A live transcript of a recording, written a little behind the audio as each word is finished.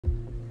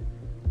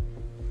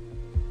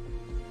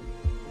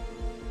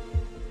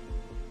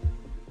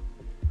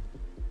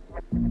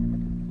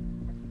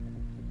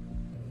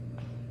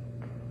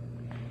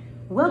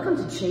Welcome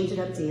to Change It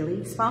Up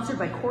Daily, sponsored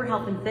by Core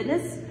Health and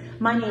Fitness.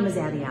 My name is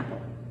Abbie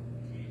Appel.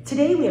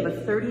 Today we have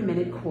a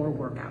 30-minute core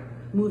workout,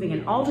 moving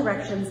in all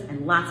directions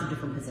and lots of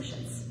different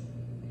positions.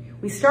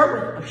 We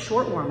start with a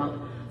short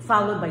warm-up,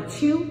 followed by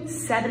 2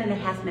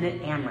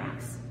 7.5-minute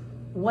AMRAPs.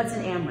 What's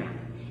an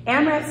AMRAP?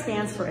 AMRAP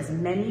stands for as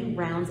many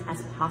rounds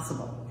as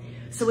possible.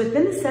 So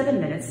within the 7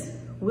 minutes,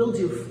 we'll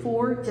do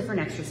 4 different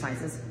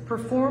exercises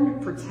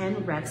performed for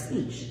 10 reps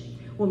each.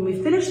 When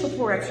we finish the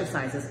 4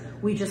 exercises,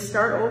 we just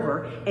start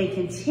over and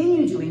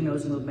continue doing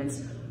those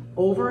movements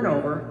over and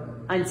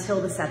over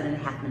until the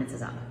 7.5 minutes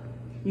is up.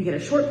 You get a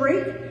short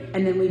break,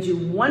 and then we do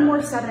 1 more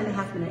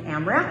 7.5-minute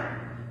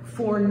AMRAP,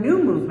 4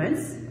 new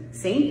movements,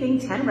 same thing,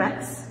 10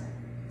 reps,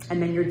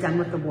 and then you're done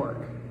with the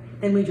work.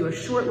 Then we do a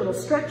short little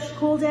stretch,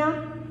 cool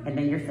down, and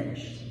then you're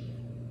finished.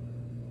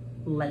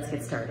 Let's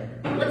get started.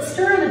 Let's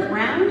start on the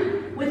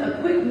ground with a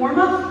quick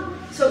warm-up.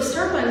 So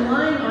start by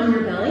lying on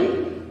your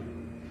belly,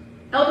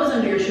 elbows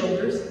under your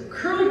shoulders,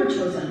 curl your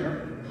toes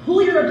under,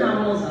 pull your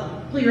abdominals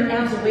up, pull your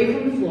abs away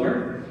from the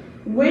floor.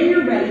 When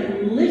you're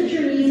ready, lift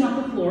your knees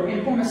off the floor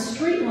and form a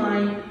straight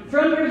line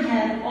from your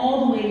head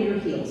all the way to your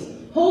heels.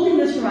 Holding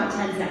this for about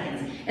 10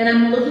 seconds, and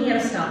I'm looking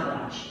at a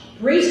stopwatch.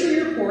 Brace for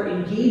your core,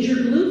 engage your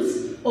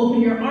glutes,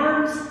 open your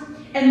arms,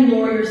 and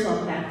lower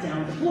yourself back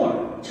down to the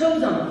floor.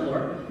 Toes on the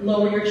floor,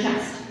 lower your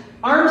chest.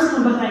 Arms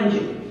come behind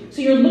you.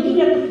 So you're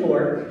looking at the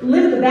floor,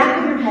 lift the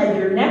back of your head,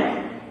 your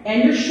neck,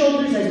 and your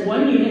shoulders as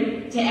one unit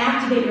to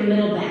activate your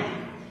middle back.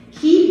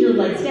 Keep your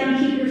legs down,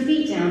 keep your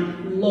feet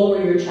down,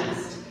 lower your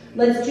chest.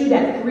 Let's do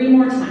that 3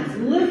 more times.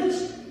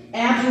 Lift,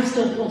 abs are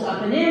still pulled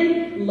up and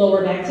in,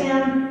 lower back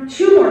down.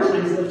 2 more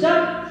times, lift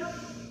up.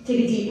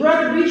 Take a deep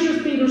breath, reach your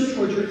fingers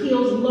towards your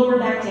heels, lower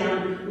back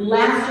down.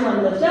 Last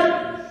one, lift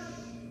up.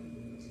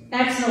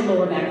 Exhale,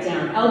 lower back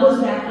down.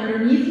 Elbows back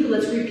underneath you.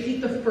 Let's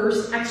repeat the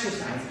first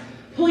exercise.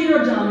 Pull your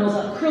abdominals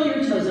up, curl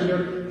your toes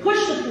under,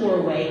 push the floor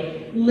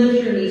away,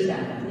 lift your knees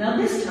back up. Now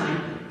this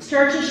time,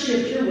 start to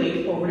shift your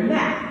weight forward and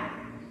back.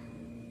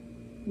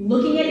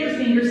 Looking at your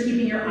fingers,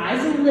 keeping your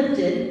eyes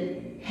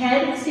lifted,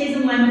 head stays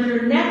in line with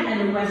your neck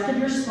and the rest of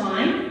your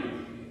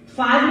spine.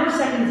 5 more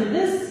seconds of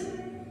this,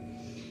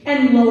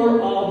 and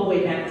lower all the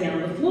way back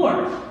down the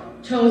floor.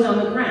 Toes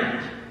on the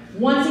ground.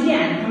 Once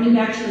again, coming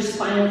back to your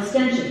spinal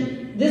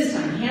extension. This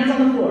time, hands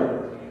on the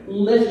floor.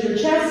 Lift your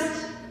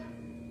chest,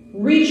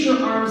 reach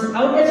your arms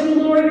out as you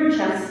lower your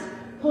chest,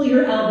 pull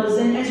your elbows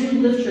in as you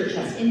lift your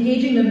chest,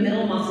 engaging the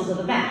middle muscles of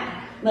the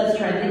back. Let's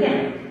try that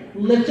again.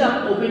 Lift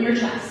up, open your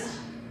chest.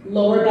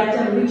 Lower back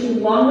down,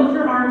 reaching long with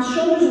your arms,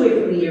 shoulders away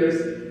from the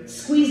ears.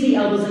 Squeeze the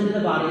elbows into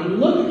the body.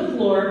 Look at the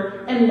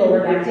floor and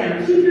lower back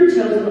down. Keep your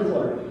toes on the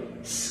floor.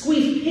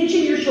 Squeeze,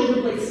 pinching your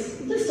shoulder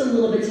blades just a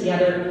little bit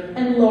together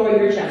and lower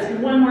your chest.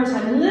 1 more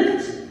time,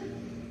 lift.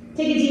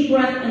 Take a deep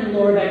breath and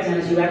lower back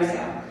down as you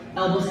exhale.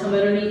 Elbows come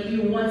underneath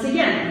you once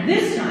again.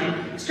 This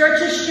time, start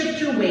to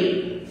shift your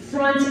weight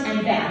front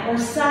and back or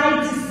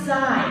side to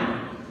side.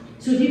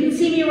 So if you can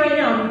see me right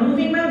now, I'm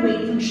moving my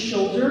weight from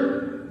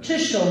shoulder to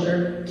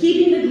shoulder,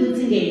 keeping the glutes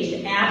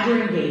engaged, abs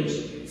are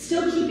engaged,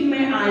 still keeping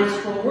my eyes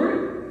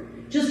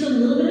forward, just a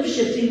little bit of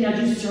shifting. Now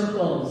do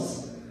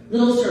circles,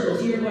 little circles.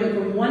 So you're going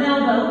from one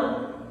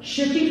elbow,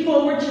 shifting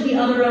forward to the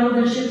other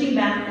elbow, then shifting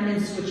back, and then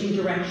switching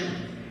direction.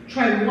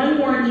 Try 1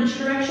 more in each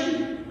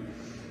direction.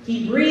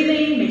 Keep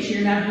breathing, make sure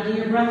you're not holding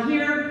your breath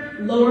here,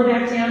 lower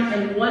back down,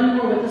 and 1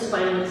 more with the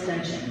spinal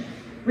extension.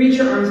 Reach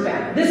your arms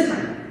back. This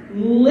time,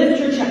 lift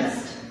your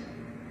chest.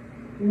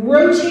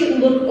 Rotate,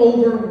 look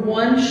over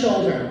one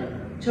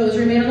shoulder. Toes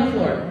remain on the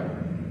floor.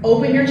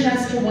 Open your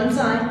chest to one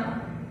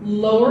side.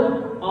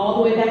 Lower all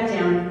the way back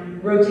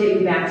down,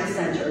 rotating back to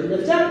center.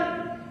 Lift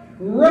up.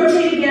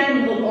 Rotate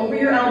again. Look over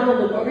your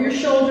elbow. Look over your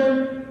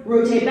shoulder.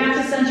 Rotate back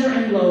to center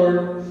and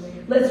lower.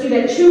 Let's do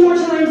that 2 more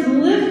times.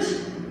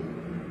 Lift.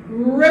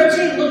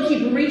 Rotate. Look.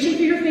 Keep reaching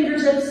for your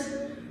fingertips.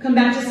 Come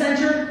back to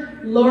center.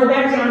 Lower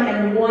back down.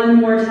 And 1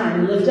 more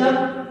time. Lift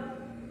up.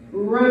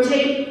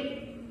 Rotate.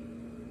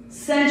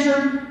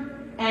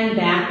 Center, and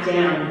back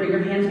down. Bring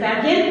your hands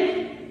back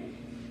in.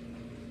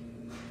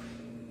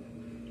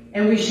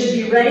 And we should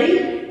be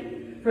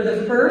ready for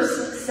the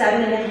first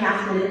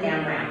 7.5-minute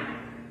AMRAP.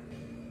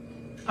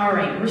 All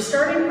right, we're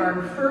starting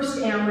our first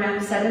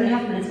AMRAP,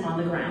 7.5 minutes on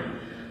the ground.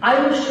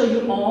 I will show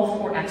you all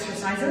 4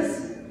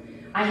 exercises.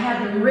 I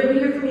have them written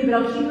here for me, but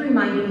I'll keep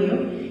reminding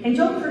you. And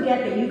don't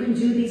forget that you can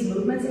do these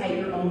movements at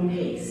your own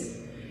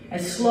pace,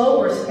 as slow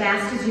or as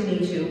fast as you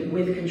need to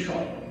with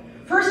control.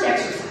 First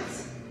exercise.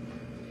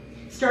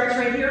 Starts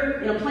right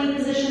here in a plank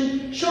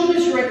position,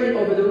 shoulders directly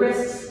over the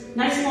wrists,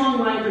 nice long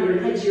line from your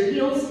head to your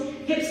heels,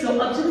 hips go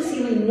up to the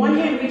ceiling, one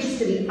hand reaches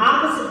to the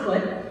opposite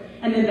foot,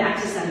 and then back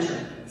to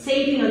center.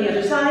 Same thing on the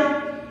other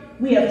side.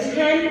 We have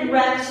 10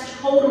 reps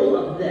total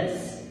of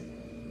this.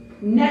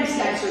 Next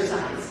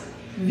exercise,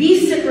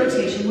 V-sit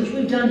rotation, which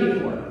we've done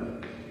before.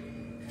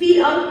 Feet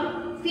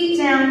up, feet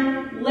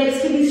down,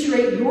 legs can be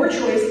straight, your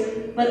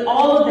choice, but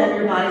all of them,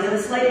 your body's at a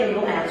slight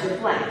angle, abs are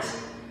flat.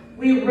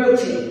 We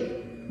rotate.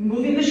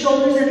 Moving the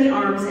shoulders and the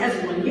arms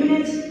as one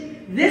unit.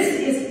 This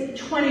is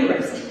 20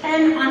 reps,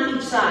 10 on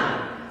each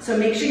side. So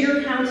make sure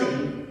you're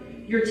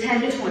counting your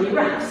 10 to 20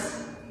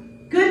 reps.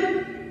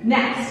 Good.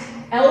 Next,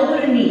 elbow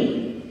to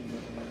knee.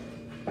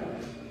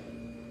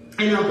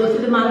 And I'll go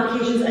through the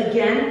modifications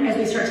again as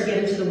we start to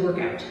get into the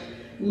workout.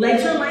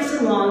 Legs are nice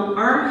and long,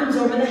 arm comes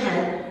over the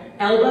head,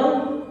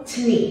 elbow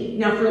to knee.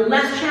 Now for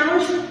less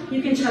challenge,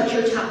 you can touch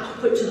your top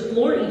foot to the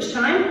floor each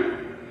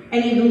time.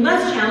 And even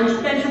less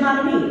challenge, bend your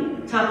bottom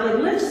knee. Top leg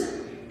lifts,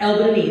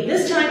 elbow to knee.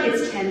 This time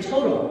it's 10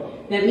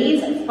 total. That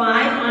means 5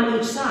 on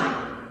each side.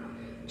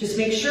 Just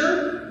make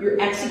sure you're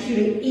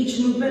executing each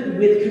movement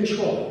with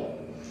control.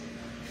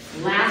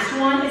 Last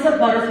one is a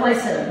butterfly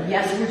sit-up.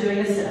 Yes, we're doing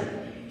a sit-up.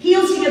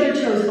 Heels together,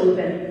 toes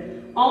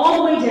open, all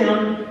the way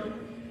down.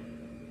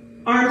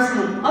 Arms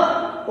come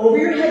up, over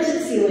your head to the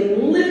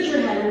ceiling. Lift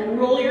your head,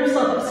 roll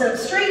yourself up, sit up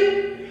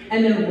straight,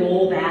 and then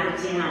roll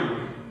back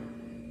down.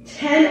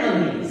 10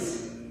 of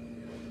these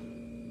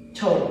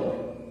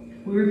total.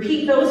 We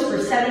repeat those for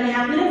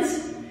 7.5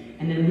 minutes,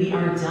 and then we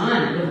are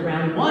done with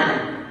round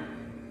 1.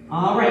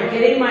 All right,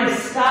 getting my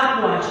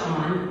stopwatch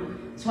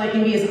on so I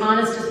can be as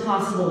honest as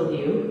possible with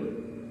you.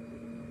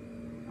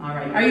 All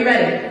right, are you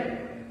ready?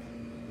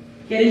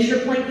 Get into your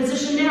plank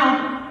position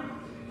now.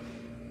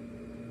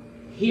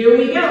 Here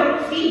we go.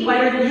 Feet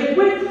wider than hip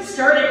width.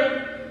 Start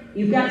it.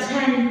 You've got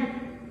 10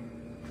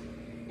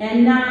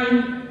 and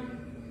 9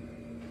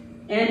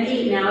 and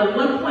 8. Now at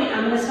one point,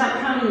 I'm going to stop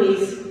counting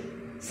these.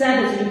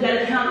 7, so you've got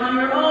to count on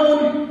your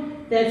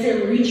own. That's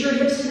it. Reach your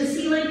hips to the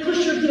ceiling.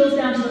 Push your heels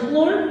down to the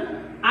floor.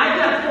 I've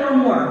got 4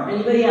 more.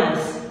 Anybody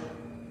else?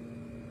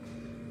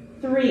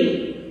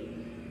 3,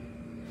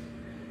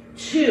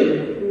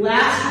 2,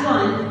 last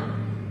one.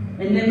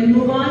 And then we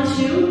move on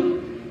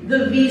to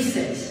the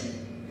V-sit.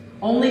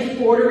 Only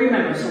 4 to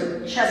remember.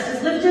 So chest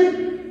is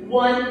lifted.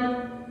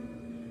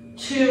 1,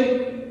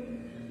 2,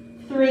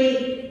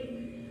 3,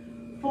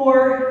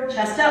 4.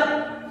 Chest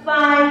up.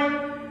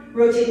 5.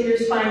 Rotate your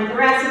spine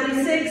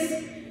thoracically.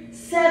 6,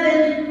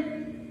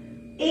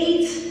 7,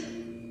 8,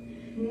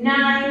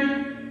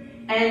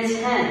 9, and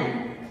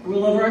 10.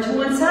 Roll over onto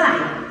one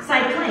side.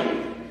 Side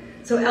plank.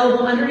 So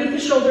elbow underneath the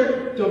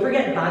shoulder. Don't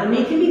forget, bottom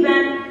knee can be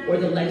bent or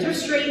the legs are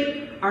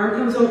straight. Arm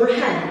comes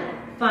overhead.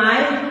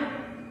 5,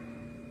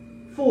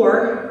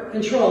 4,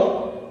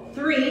 control,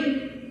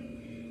 3,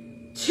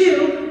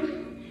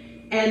 2,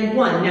 and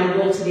 1. Now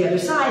roll to the other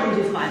side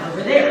and do 5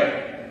 over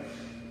there.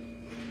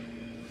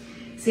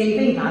 Same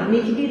thing, bottom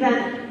knee can be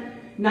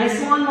bent.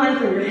 Nice long line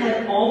from your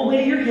head all the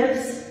way to your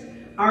hips.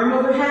 Arm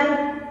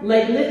overhead,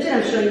 leg lifted.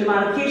 I'm showing you the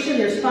modification.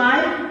 There's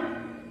 5,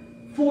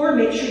 4.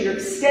 Make sure you're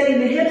extending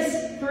the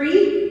hips.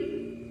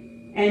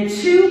 3, and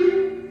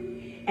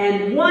 2,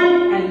 and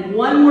 1, and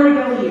 1 more to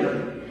go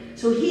here.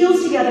 So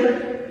heels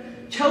together,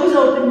 toes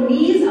open,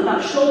 knees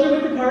about shoulder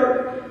width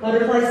apart,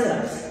 butterfly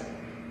sit-ups.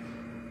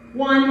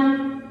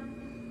 1,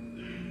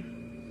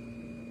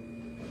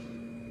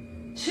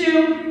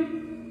 2,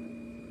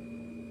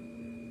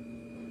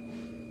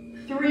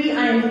 3.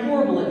 I am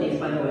horrible at these,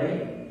 by the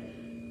way.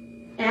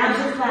 Abs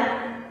are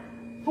flat.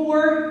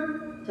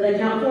 4. Did I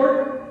count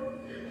 4?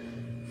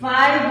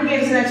 5. Who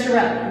gave us an extra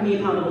rep? Me,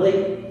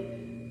 probably.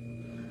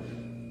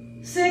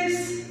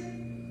 6,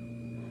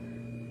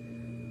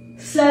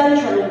 7.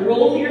 Try to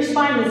roll through your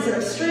spine and sit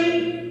up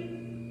straight.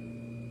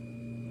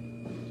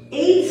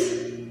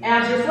 8.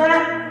 Abs are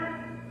flat.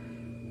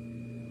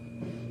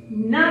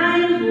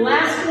 9.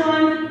 Last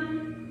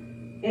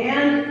one.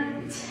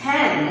 And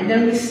 10. And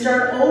then we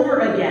start over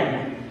again.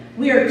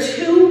 We are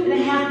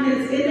 2.5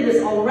 minutes into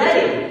this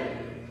already.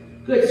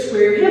 Good.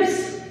 Square your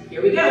hips.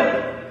 Here we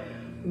go.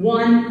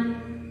 1,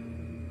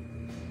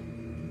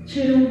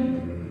 2,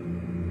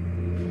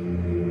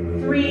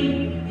 3,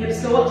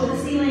 hips go up to the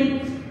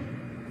ceiling.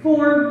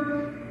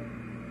 4,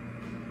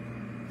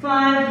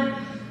 5,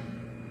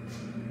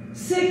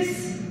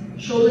 6,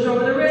 shoulders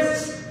over the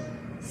wrists.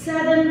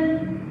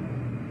 7,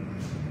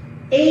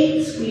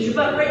 8, squeeze your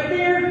butt right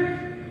there.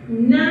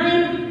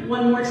 9,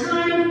 one more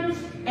time,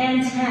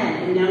 and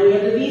 10. And now we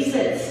have the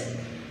V-sits.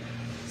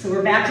 So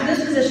we're back to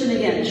this position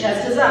again.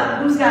 Chest is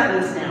up. Who's got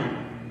this now?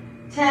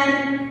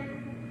 10,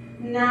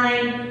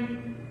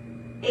 9,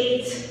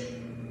 8,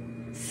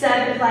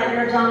 7, flatten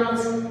your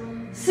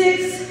abdominals.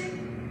 6,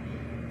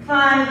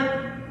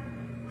 5,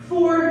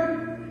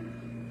 4,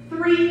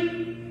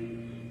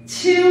 3,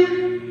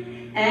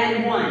 2,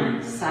 and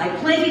 1. Side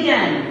plank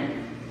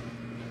again.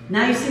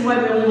 Now you see why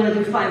we only want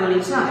to do 5 on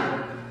each side.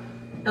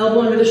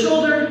 Elbow under the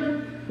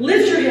shoulder,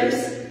 lift your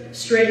hips,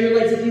 straighten your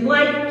legs if you'd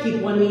like,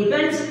 keep one knee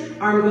bent,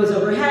 arm goes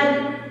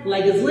overhead,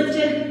 leg is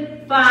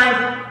lifted.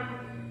 5,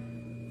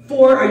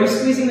 4, are you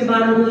squeezing the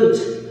bottom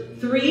glute?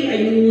 3, are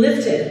you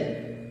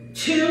lifted?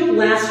 2,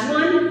 last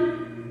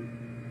one,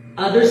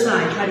 other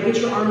side. Try to get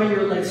your arm and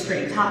your leg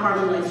straight, top arm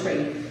and leg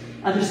straight.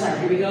 Other side,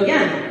 here we go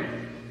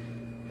again.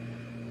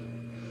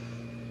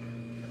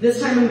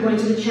 This time I'm going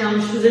to the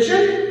challenge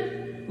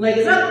position. Leg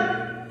is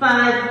up,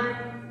 5,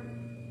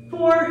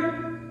 4,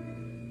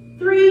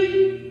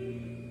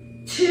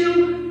 3,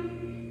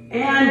 2,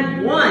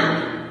 and 1.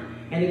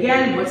 And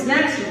again, what's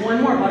next?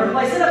 One more,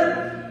 butterfly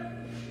sit-up.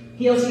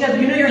 Heels together.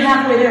 You know you're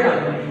halfway there, by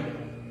the way.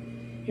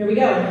 Here we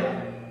go.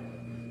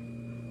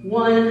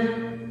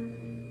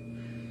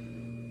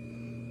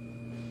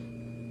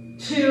 1,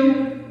 2,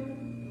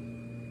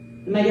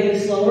 am I getting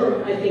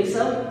slower? I think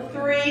so.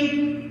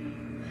 3,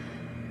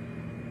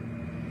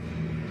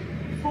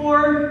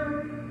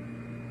 4,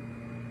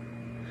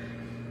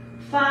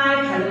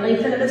 5, kind of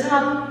lengthen at the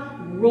top,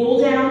 roll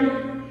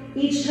down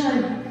each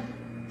time.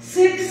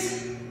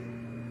 6,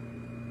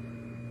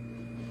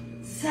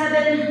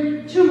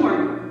 7, 2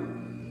 more.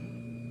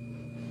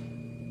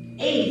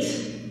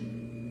 8.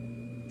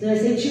 Did I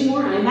say 2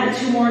 more? I'm at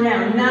 2 more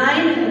now.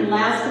 9, and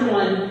last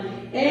one.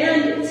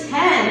 And 10.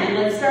 And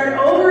let's start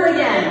over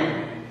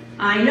again.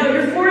 I know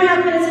you're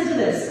 4.5 minutes into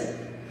this.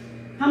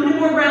 How many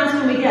more rounds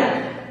can we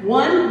get?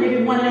 1, maybe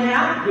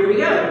 1.5. Here we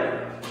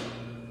go.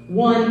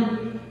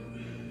 1,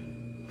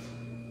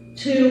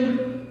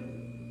 2,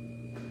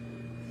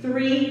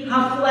 3.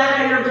 How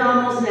flat are your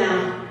abdominals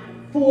now?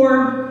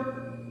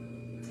 4,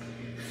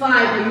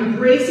 5. Are you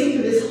bracing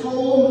through this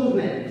whole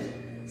movement?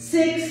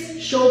 6,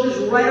 shoulders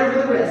right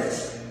over the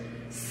wrists.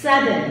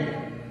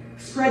 7,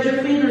 spread your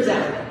fingers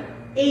out.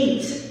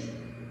 8,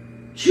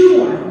 2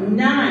 more.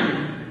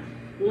 9,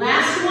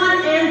 last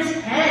one, and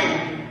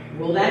 10.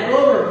 Roll that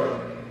over.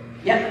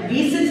 Yep,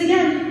 V-sits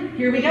again.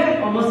 Here we go,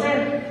 almost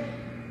there.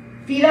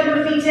 Feet up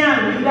or feet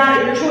down. You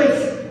got it, your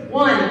choice.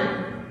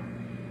 1,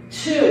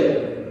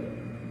 2,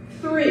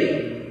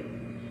 3,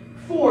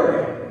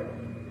 4,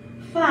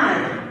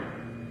 5,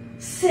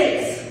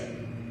 6,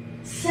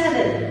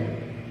 7,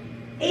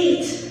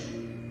 8,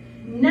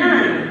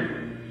 9,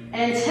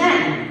 and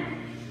 10.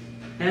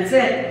 That's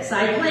it.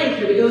 Side plank.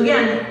 Here we go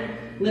again.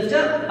 Lift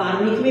up.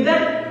 Bottom knee can be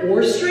bent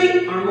or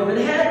straight. Arm over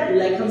the head.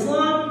 Leg comes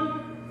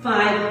long.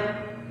 5,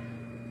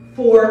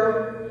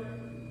 4,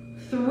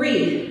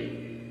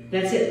 3.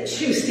 That's it.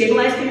 2.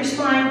 Stabilize through your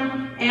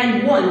spine.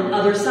 And 1.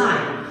 Other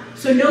side.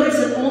 So notice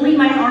that only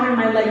my arm and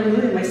my leg are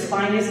moving. My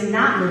spine is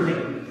not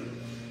moving.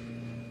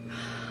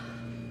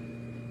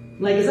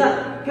 Leg is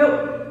up.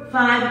 Go.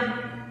 5,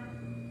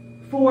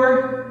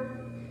 4,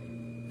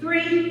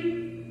 3,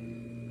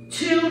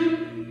 2,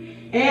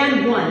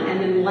 and 1. And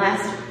then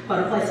last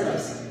butterfly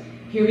sit-ups.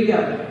 Here we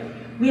go.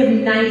 We have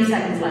 90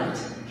 seconds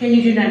left. Can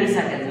you do 90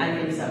 seconds? I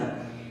think so.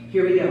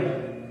 Here we go.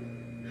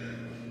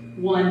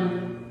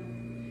 1,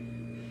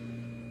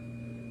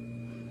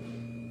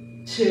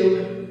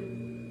 2,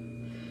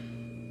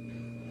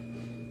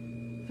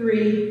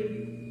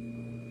 3,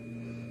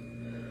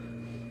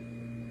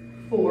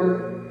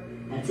 4.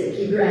 That's it.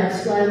 Keep your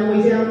abs flat on the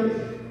way down.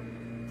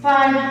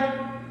 5,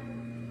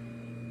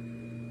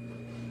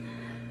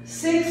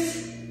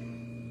 6,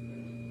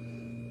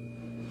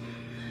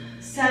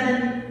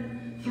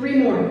 7, 3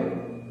 more.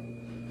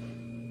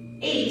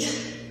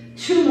 8,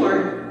 2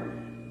 more.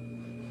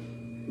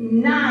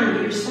 9,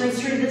 get your spine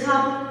straight at the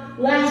top.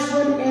 Last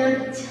one,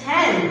 and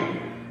 10.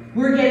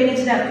 We're getting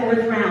into that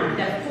 4th round,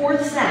 that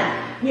 4th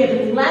set. We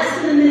have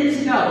less than a minute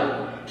to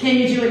go. Can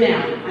you do it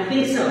now? I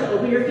think so.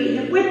 Open your feet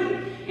hip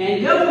width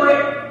and go for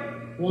it.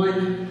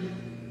 1,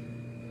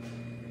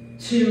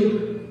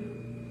 2,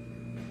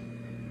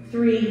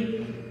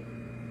 3,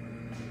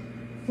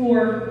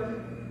 4,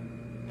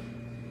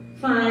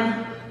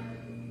 5,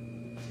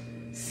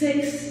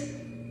 6,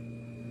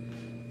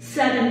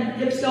 7,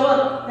 hips go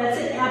up. That's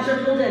it, abs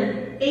are pulled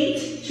in.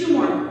 8, 2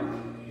 more.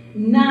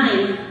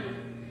 9,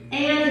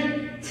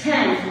 and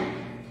 10.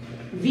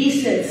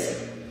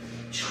 V-sits,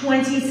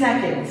 20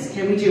 seconds.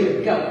 Can we do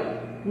it? Go.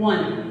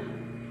 1,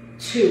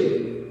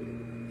 2,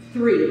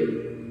 3,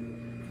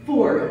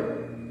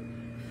 4,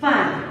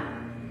 5,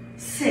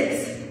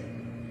 6,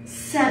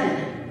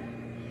 7,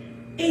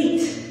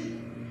 8,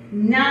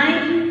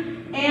 9,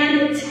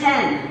 and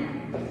 10.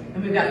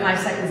 And we've got 5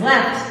 seconds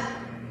left.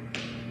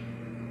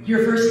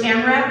 Your first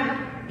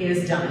AMRAP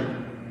is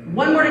done.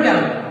 1 more to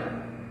go.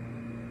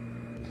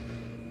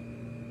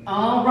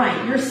 All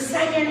right, your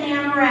second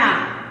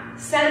AMRAP.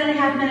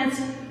 7.5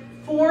 minutes,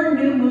 4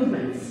 new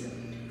movements.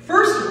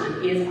 First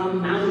one is a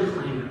mountain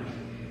climber.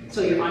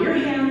 So you're on your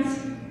hands,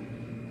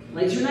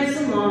 legs are nice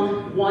and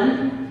long.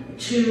 1,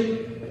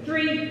 2,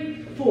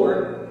 3,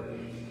 4.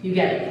 You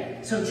get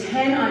it. So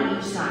 10 on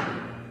each side.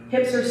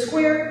 Hips are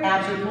square,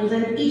 abs are pulled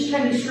in. Each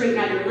time you straighten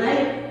out your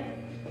leg,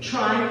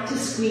 try to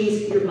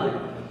squeeze your butt.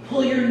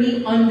 Pull your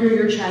knee under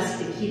your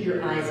chest and keep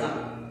your eyes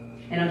up.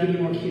 And I'll give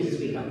you more cues as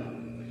we go.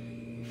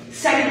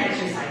 Second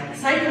exercise,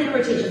 side plank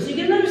rotation. So you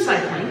get another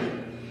side plank.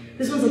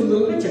 This one's a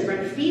little bit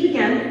different. Feet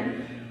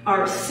again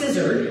are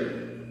scissored.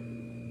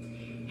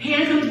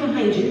 Hand comes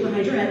behind you,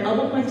 behind your head,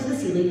 elbow points to the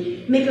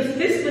ceiling. Make a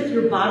fist with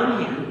your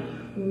bottom hand.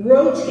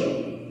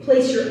 Rotate.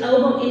 Place your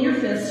elbow in your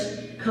fist.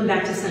 Come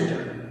back to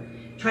center.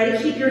 Try to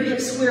keep your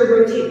hips square,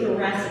 rotate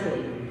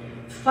thoracically.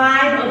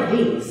 5 of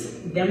these.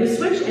 Then we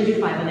switch and do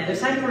 5 on the other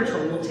side for a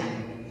total of 10.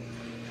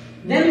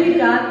 Then we've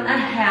got a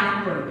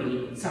half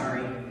burpee.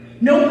 Sorry.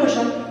 No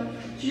push-up.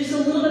 Just a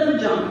little bit of a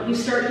jump. You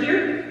start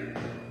here.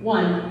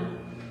 1,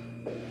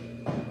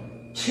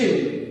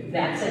 2.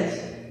 That's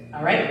it.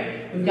 All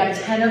right? We've got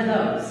 10 of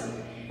those.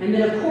 And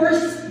then, of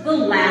course, the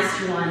last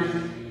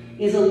one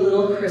is a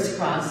little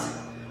crisscross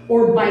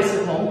or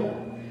bicycle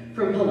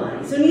from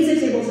Pilates. So knees at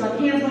tabletop,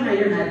 hands behind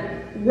your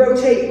head,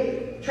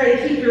 rotate, try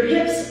to keep your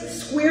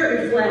hips square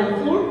and flat on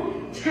the floor,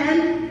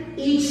 10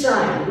 each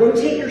side.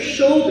 Rotate your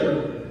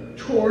shoulder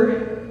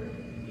toward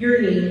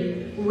your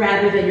knee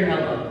rather than your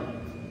elbow.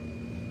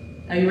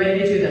 Are you ready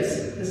to do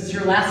this? This is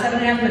your last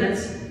 7.5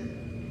 minutes.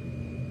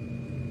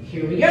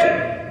 Here we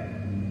go.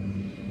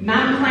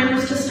 Mountain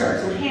climbers to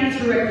start. So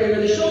hands directly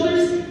under the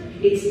shoulders.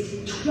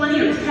 It's 20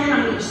 or 10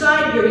 on each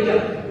side. Here we go.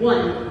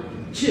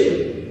 1,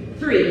 2,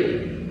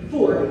 3,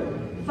 4,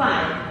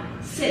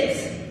 5,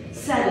 6,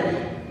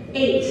 7,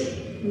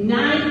 8,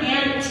 9,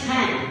 and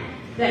 10.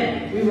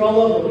 Then we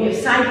roll over. We have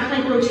side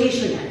plank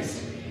rotation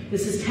next.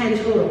 This is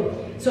 10 total.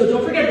 So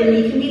don't forget the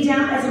knee can be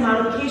down as a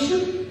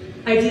modification.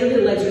 Ideally,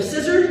 the legs are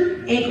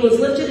scissored, ankle is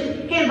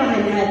lifted, hand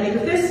behind the head,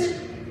 make a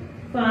fist.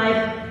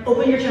 5,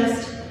 open your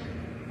chest.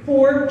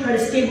 4, try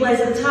to stabilize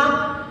at the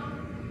top.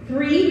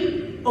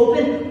 3,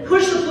 open,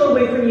 push the floor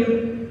away from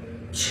you.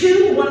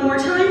 2, one more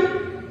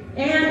time,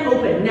 and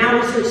open.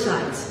 Now we switch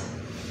sides.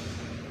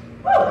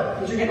 Woo,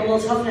 these are getting a little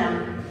tough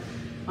now.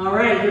 All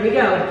right, here we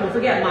go. Don't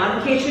forget,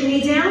 modification,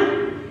 knee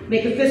down.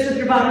 Make a fist with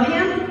your bottom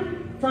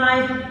hand.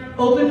 5,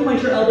 open,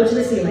 point your elbow to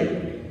the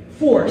ceiling.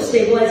 4,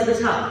 stabilize at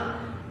the top.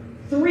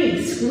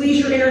 3, squeeze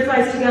your inner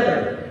thighs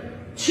together.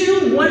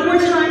 2, one more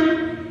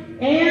time,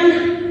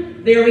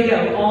 and there we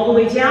go, all the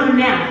way down.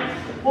 Now,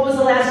 what was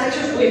the last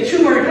exercise? We have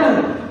 2 more to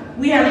go.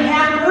 We have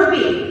half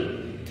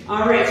burpee.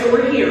 All right, so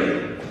we're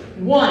here.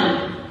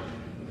 1,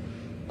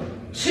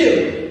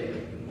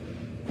 2,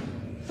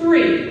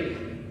 3,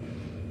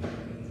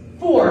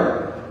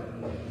 4,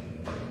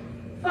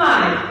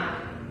 5,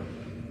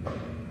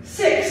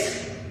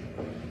 6,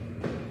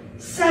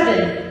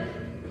 7,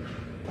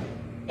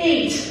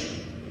 8,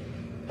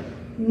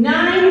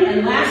 9,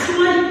 and last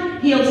one,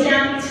 heels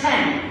down,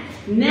 10.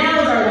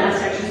 Now is our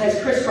last exercise,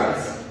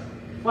 crisscross.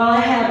 While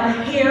I have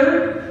a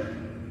hair,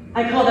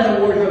 I call that a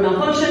wardrobe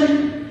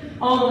malfunction,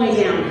 all the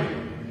way down.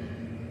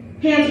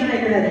 Hands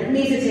behind your head,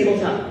 knees at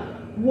tabletop.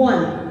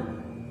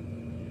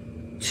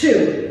 1,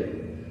 2,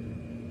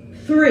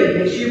 3,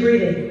 make sure you're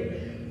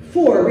breathing.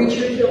 4, reach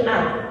your heel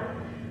out.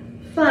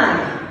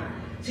 5,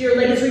 so your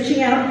leg is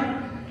reaching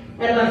out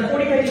at about a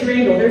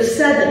 45-degree angle. There's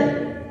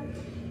 7,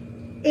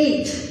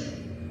 8,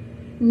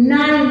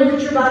 9, look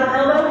at your bottom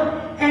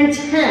elbow, and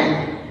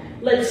 10.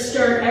 Let's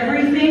start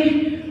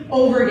everything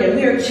over again.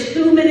 We are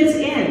 2 minutes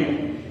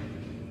in.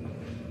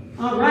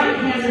 All right,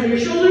 hands under your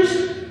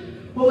shoulders.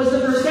 What was the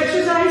first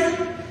exercise?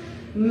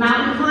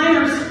 Mountain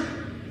climbers.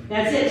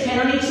 That's it,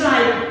 10 on each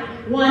side.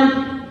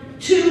 1,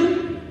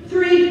 2,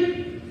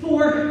 3,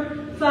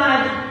 4,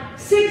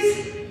 5,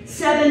 6,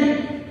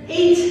 7,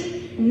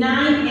 8,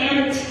 9,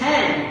 and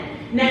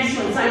 10. Next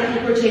one, side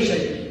plank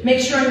rotation. Make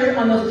sure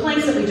on those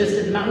planks that we just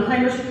did, the mountain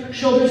climbers,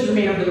 shoulders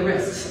remain over the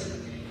wrists.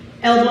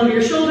 Elbow under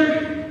your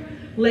shoulder,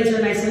 legs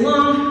are nice and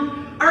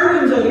long, arm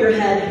comes over your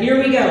head.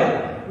 Here we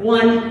go.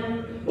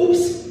 1,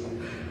 oops.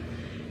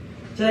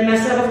 Did I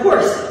mess it up? Of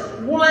course.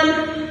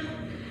 1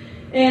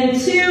 and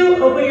 2,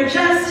 open your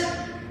chest.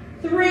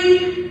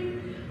 3,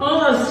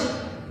 almost.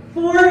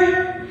 4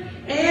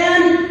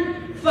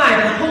 and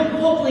 5.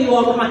 Hopefully you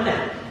all caught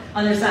that.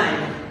 Other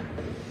side.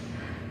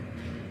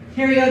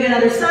 Here we go again,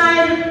 other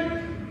side.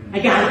 I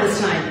got it this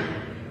time.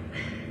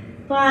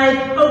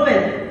 5,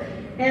 open.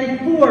 And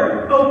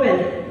 4,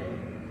 open.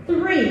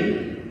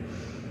 3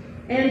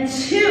 and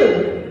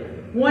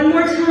 2. One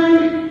more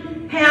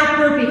time. Half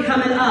burpee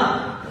coming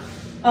up.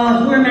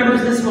 Who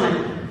remembers this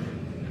one?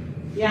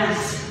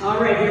 Yes. All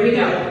right, here we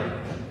go.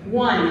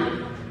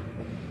 1,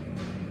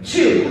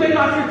 2, quick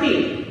off your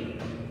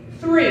feet.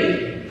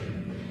 3,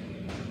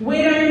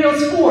 weight on your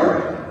heels.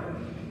 4,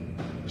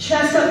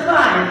 chest up.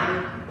 5,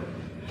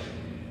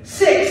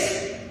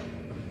 6,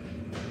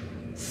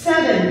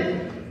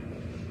 7,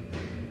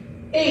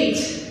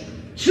 8,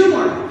 2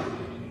 more,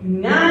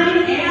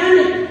 9,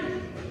 and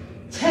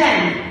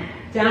 10.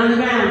 Down on the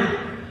ground.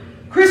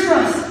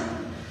 Crisscross.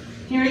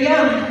 Here we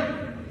go.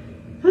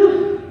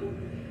 Whew.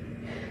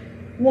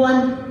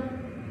 1,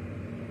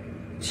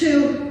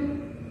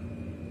 2,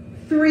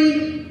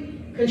 3.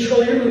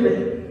 Control your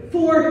movement.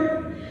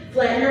 4.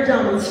 Flatten your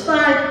abdominals.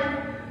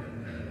 5,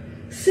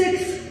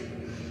 6,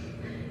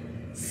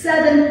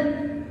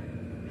 7,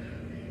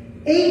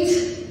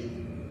 8,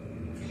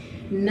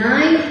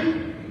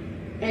 9,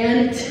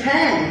 and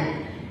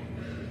 10.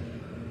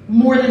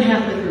 More than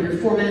halfway through. You're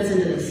 4 minutes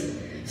into this.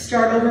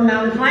 Start over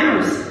mountain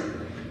climbers.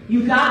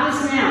 You got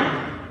this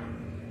now.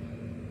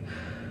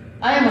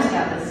 I almost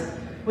got this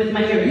with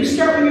my hair. You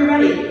start when you're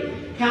ready.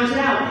 Count it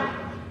out.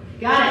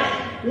 Got it.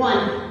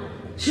 1,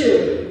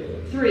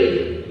 2,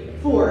 3,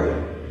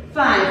 4,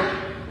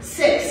 5,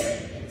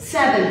 6,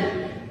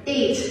 7,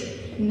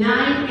 8,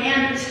 9,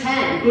 and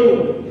 10.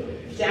 Boom.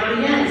 Down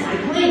again.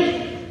 Side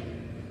plank.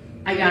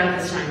 I got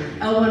it this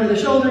time. Elbow under the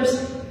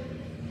shoulders.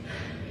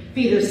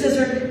 Feet are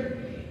scissored.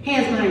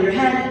 Hands behind your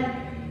head.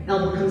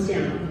 Elbow comes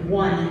down.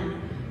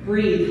 1.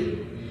 Breathe.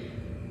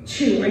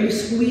 2. Are you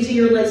squeezing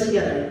your legs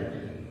together?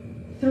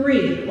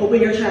 3.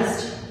 Open your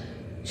chest.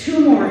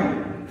 2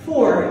 more.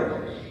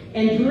 4.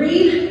 And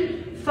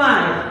breathe.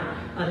 5.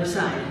 Other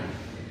side.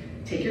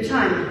 Take your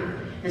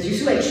time as you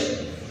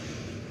switch.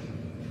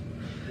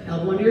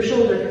 Elbow under your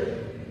shoulder.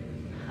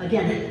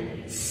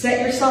 Again,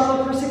 set yourself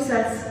up for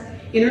success.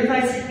 Inner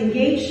thighs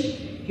engaged.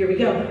 Here we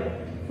go.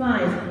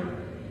 5.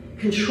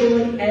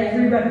 Controlling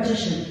every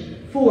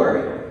repetition.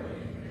 4,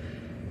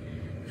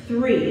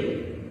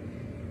 3,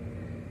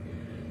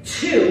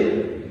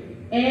 2,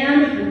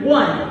 and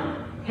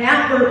 1.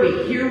 Half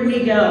burpee. Here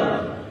we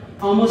go.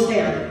 Almost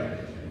there.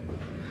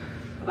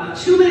 About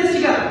 2 minutes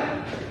to go.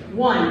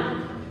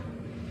 1,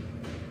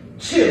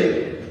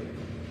 2,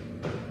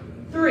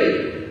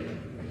 3,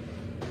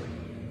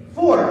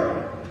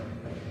 4,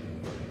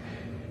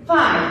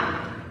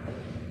 5,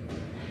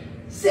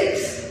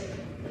 6,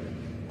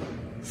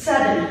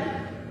 7.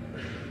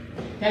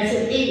 That's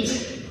it.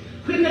 8.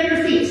 Quick on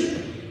your feet.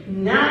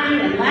 9,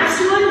 and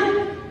last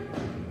one.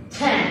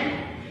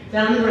 10.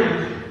 Down the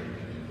ground.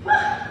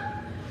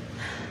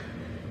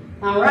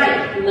 All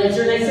right, legs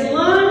are nice and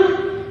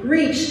long.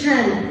 Reach.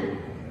 10,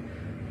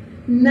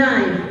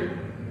 9,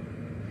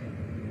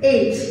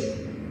 8,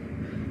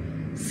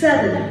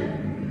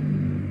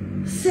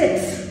 7,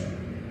 6,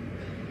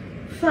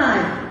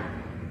 5,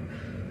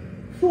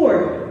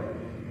 4,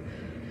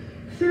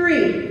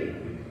 3,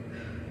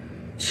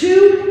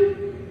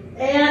 2,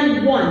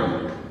 and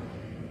 1.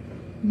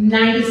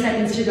 90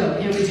 seconds to go.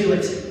 Can we do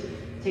it?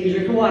 Take a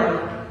drink of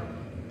water.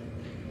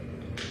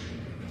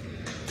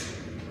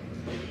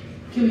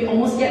 Can we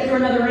almost get through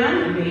another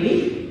round?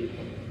 Maybe.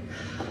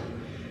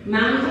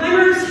 Mountain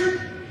climbers.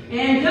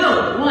 And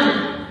go.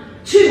 1,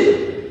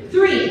 2,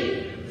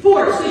 3,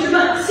 4. Squeeze your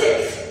butt.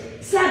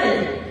 6,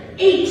 7,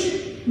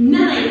 8,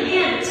 9,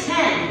 and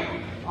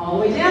 10. All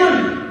the way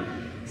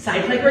down.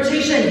 Side plank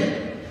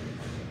rotation.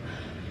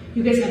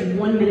 You guys have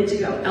 1 minute to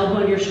go.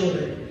 Elbow on your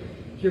shoulder.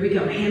 Here we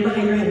go. Hand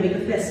behind your head. Make a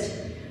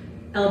fist.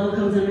 Elbow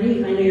comes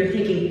underneath. I know you're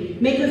thinking,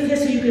 make a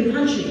fist so you can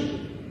punch me.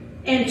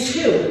 And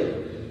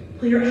 2.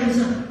 Pull your abs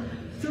up.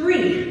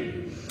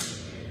 3,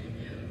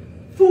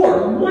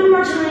 4. One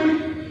more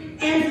time.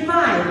 And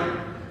 5.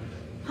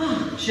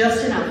 Oh,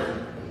 just enough.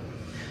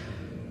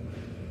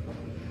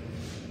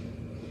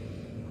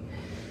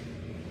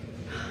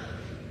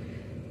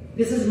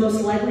 This is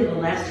most likely the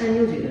last time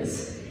you'll do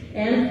this.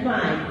 And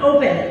 5.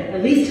 Open,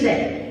 at least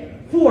today.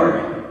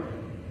 4,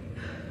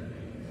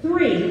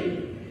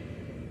 3,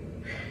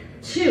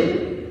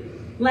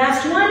 2.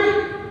 Last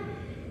one.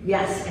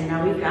 Yes, and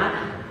now we've got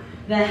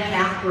the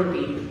half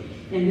burpee.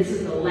 And this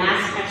is the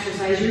last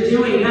exercise you're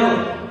doing.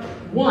 Go.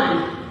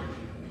 1,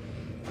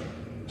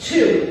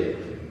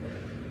 2,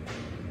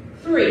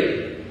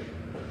 3,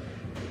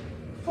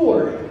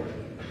 4,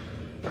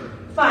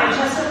 5.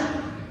 Chest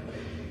up.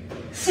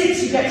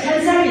 6. You've got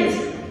 10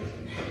 seconds.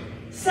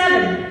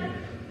 7,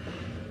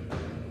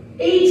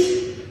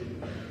 8,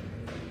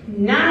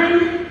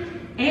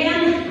 9,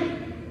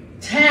 and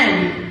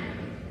 10.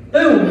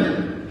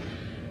 Boom.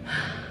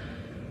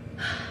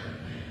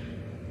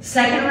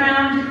 Second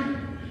round,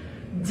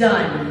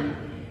 done.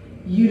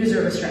 You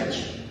deserve a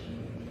stretch.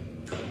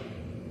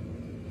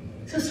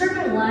 So start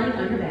by lying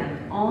on your back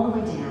all the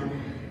way down.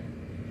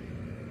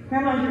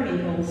 Grab on your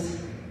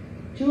ankles.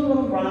 Do a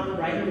little rock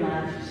right and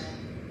left.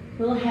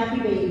 A little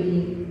happy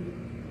baby.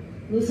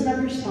 Loosen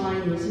up your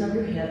spine, loosen up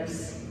your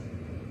hips.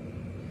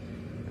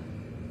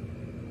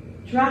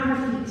 Drop your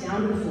feet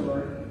down to the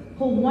floor.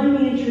 Pull one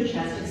knee into your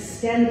chest,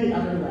 extend the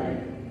other leg.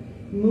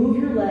 Move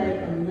your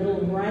leg a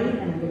little right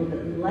and a little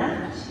bit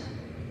left,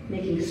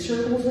 making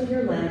circles with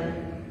your leg.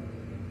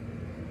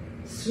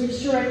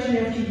 Switch direction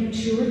after you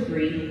do 2 or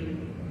 3.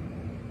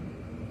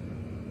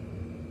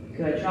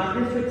 Good, drop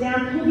your foot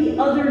down, pull the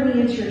other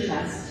knee into your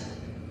chest.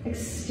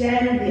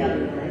 Extend the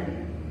other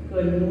leg.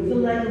 Good, move the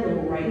leg a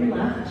little right and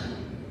left.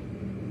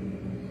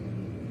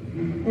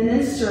 And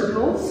then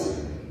circles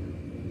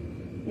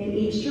in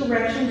each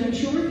direction, do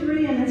 2 or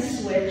 3 and then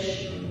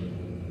switch.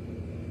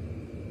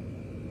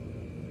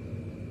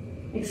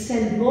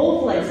 Extend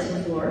both legs to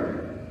the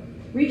floor.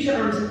 Reach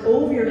your arms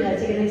over your head,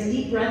 take a nice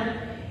deep breath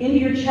into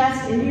your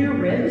chest, into your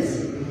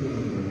ribs.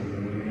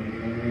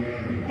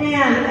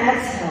 And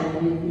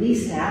exhale,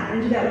 release that,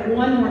 and do that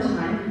one more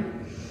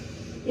time.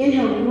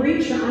 Inhale,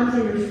 reach your arms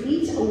and your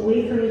feet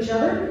away from each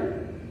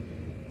other.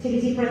 Take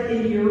a deep breath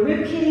into your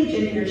rib cage,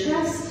 into your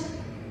chest.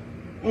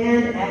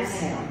 And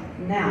exhale.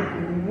 Now,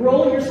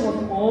 roll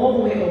yourself all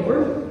the way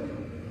over.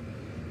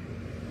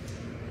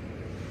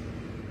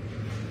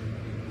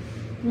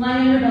 Lie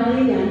on your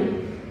belly again.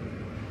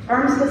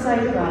 Arms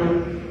beside your body.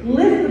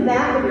 Lift the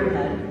back of your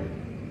head.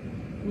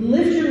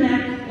 Lift your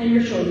neck and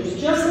your shoulders,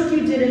 just like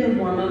you did in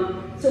the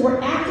warm-up. So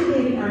we're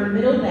activating our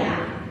middle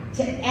back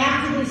to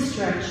actively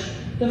stretch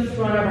the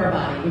front of our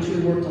body, which we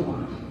worked a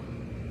lot.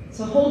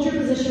 So hold your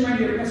position right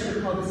here. Press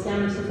your pelvis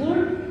down to the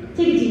floor.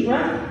 Take a deep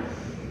breath.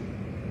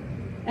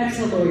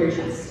 Exhale, lower your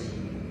chest.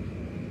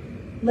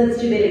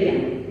 Let's do that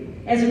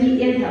again. As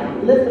we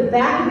inhale, lift the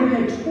back of your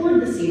head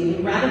toward the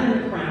ceiling rather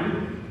than the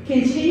crown.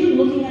 Continue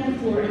looking at the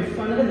floor in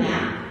front of the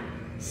mat.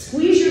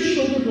 Squeeze your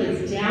shoulder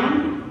blades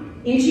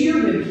down into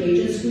your rib cage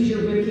and squeeze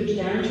your rib cage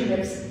down into your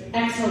hips.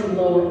 Exhale,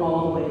 lower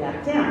all the way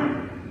back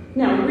down.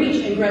 Now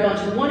reach and grab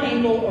onto one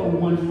ankle or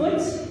one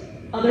foot.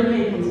 Other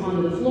hand comes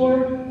onto the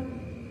floor.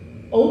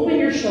 Open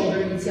your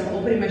shoulder. You can see I'm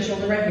opening my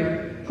shoulder right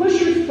here.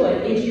 Push your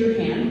foot into your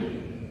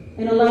hand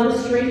and allow the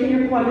strength in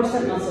your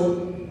quadricep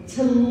muscle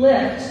to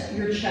lift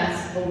your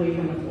chest away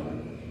from the floor.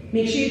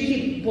 Make sure you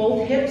keep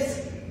both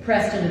hips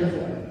pressed into the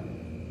floor.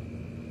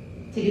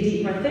 Take a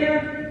deep breath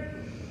there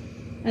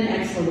and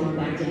exhale, lower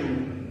back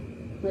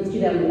down. Let's do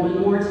that one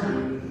more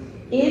time.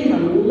 Inhale,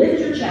 lift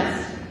your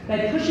chest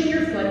by pushing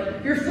your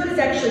foot. Your foot is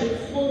actually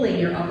pulling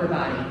your upper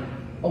body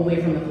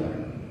away from the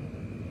floor.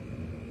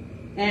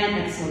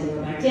 And exhale,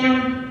 lower back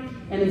down.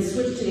 And then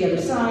switch to the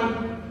other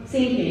side.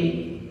 Same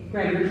thing.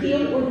 Grab your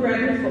heel or grab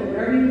your foot,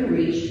 wherever you can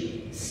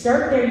reach.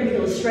 Start there. You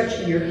feel a stretch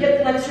in your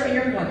hip flexor and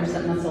your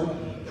quadricep muscle.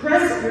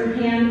 Press your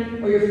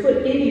hand or your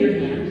foot into your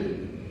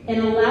hand and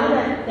allow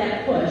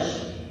that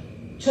push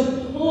to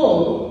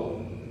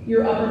pull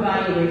your upper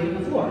body away from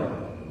the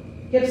floor.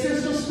 Hips are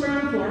still square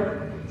on the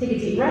floor. Take a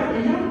deep breath,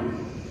 inhale,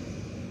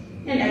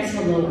 and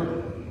exhale,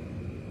 lower.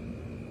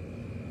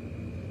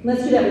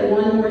 Let's do that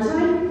one more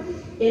time.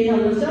 Inhale,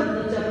 lift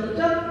up, lift up, lift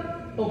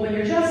up. Open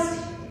your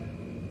chest.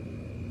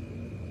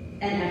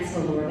 And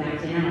exhale, lower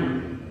back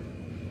down.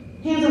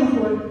 Hands on the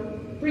floor.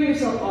 Bring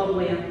yourself all the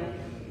way up.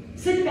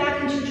 Sit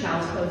back into your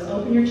child's pose.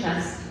 Open your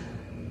chest.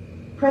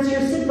 Press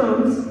your sit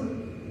bones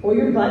or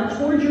your butt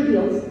towards your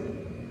heels.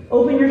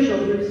 Open your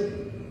shoulders.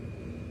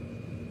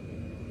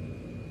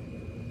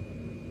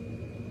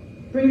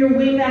 Bring your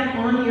weight back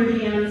onto your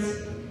hands.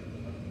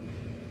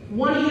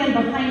 One hand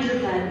behind your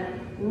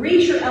head.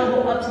 Reach your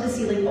elbow up to the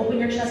ceiling. Open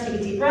your chest. Take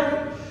a deep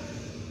breath.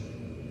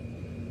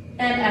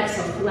 And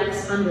exhale.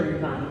 Flex under your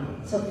body.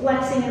 So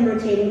flexing and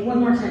rotating.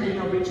 One more time.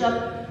 Inhale, reach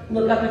up.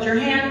 Look up at your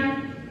hand.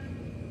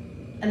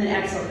 And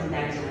then exhale, come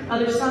back down.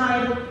 Other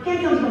side.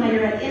 Hand comes behind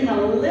your head.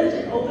 Inhale, lift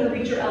and open.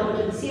 Reach your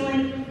elbow to the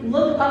ceiling.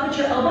 Look up at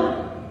your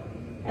elbow.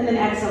 And then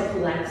exhale,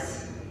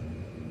 flex.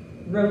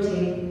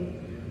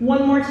 Rotating.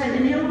 One more time.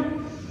 Inhale.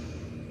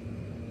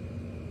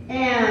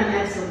 And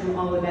exhale, come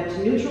all the way back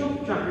to neutral.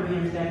 Drop your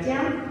hands back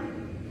down.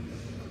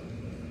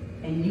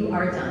 And you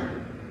are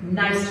done.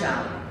 Nice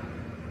job.